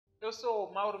Eu sou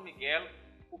o Mauro Miguel,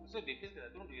 professor de Física da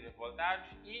turma dos Revoltados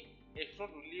e editor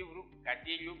do livro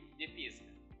Gatilho de Física.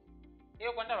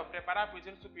 Eu, quando estava preparado para o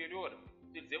ensino superior,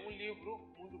 utilizei um livro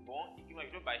muito bom e que me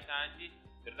ajudou bastante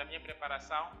durante a minha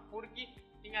preparação, porque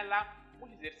tinha lá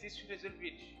muitos exercícios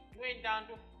resolvidos. No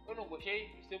entanto, eu não gostei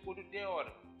do seu conteúdo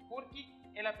teórico, porque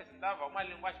ele apresentava uma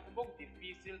linguagem um pouco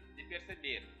difícil de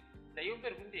perceber. Daí eu me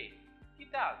perguntei, que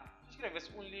tal se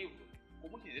escrevesse um livro com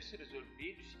muitos exercícios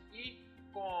resolvidos e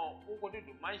com um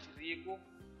conteúdo mais rico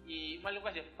e uma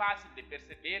linguagem fácil de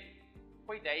perceber?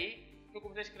 Foi daí que eu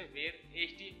comecei a escrever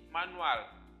este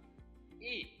manual.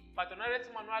 E, para tornar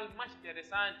esse manual mais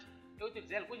interessante, eu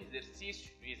utilizei alguns exercícios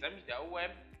dos exames da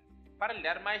UEM para lhe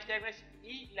dar mais técnicas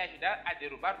e lhe ajudar a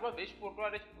derrubar de uma vez por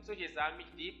todas os seus exames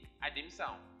de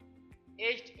admissão.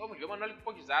 Este é o melhor manual que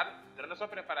pode usar durante a sua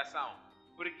preparação,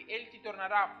 porque ele te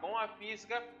tornará bom à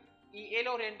física e ele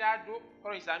é orientado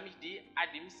para os exames de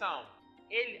admissão.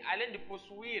 Ele, além de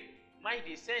possuir mais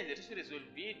de 100 exercícios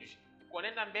resolvidos,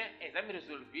 contém também exames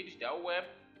resolvidos da UEM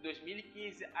de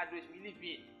 2015 a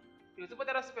 2020. E você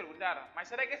poderá se perguntar, mas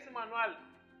será que esse manual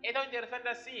é tão interessante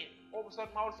assim? Ou o professor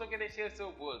Mauro só quer encher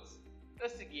seu bolso? É o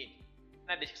seguinte,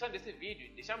 na descrição desse vídeo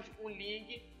deixamos um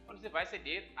link onde você vai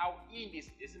aceder ao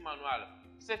índice desse manual.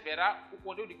 Você verá o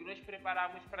conteúdo que nós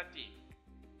preparamos para ti.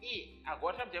 E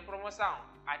agora estamos em promoção.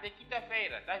 Até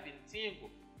quinta-feira, tá?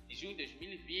 25 de junho de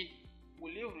 2020, o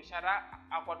livro estará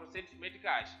a 400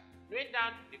 meticais. No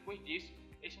entanto, depois disso,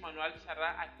 este manual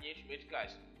estará a 500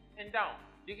 meticais. Então,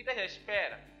 de que estás à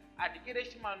espera? Adquira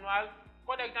este manual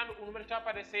conectando o número que está a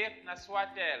aparecer na sua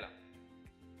tela.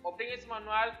 Obtenha esse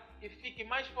manual e fique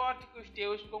mais forte que os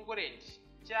teus concorrentes.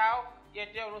 Tchau e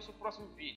até o nosso próximo vídeo.